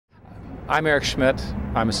I'm Eric Schmidt.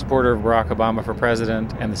 I'm a supporter of Barack Obama for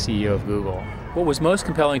president and the CEO of Google. What was most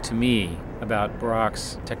compelling to me about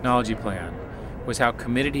Barack's technology plan was how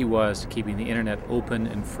committed he was to keeping the internet open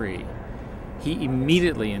and free. He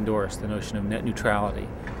immediately endorsed the notion of net neutrality.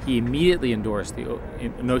 He immediately endorsed the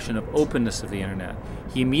notion of openness of the internet.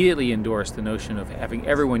 He immediately endorsed the notion of having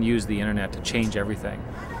everyone use the internet to change everything.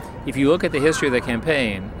 If you look at the history of the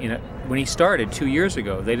campaign, when he started 2 years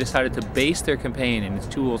ago, they decided to base their campaign and its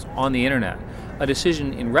tools on the internet. A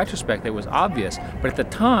decision in retrospect that was obvious, but at the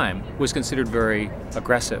time was considered very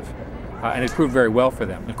aggressive. And it proved very well for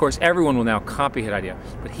them. Of course, everyone will now copy his idea,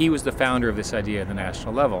 but he was the founder of this idea at the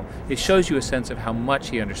national level. It shows you a sense of how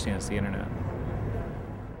much he understands the internet.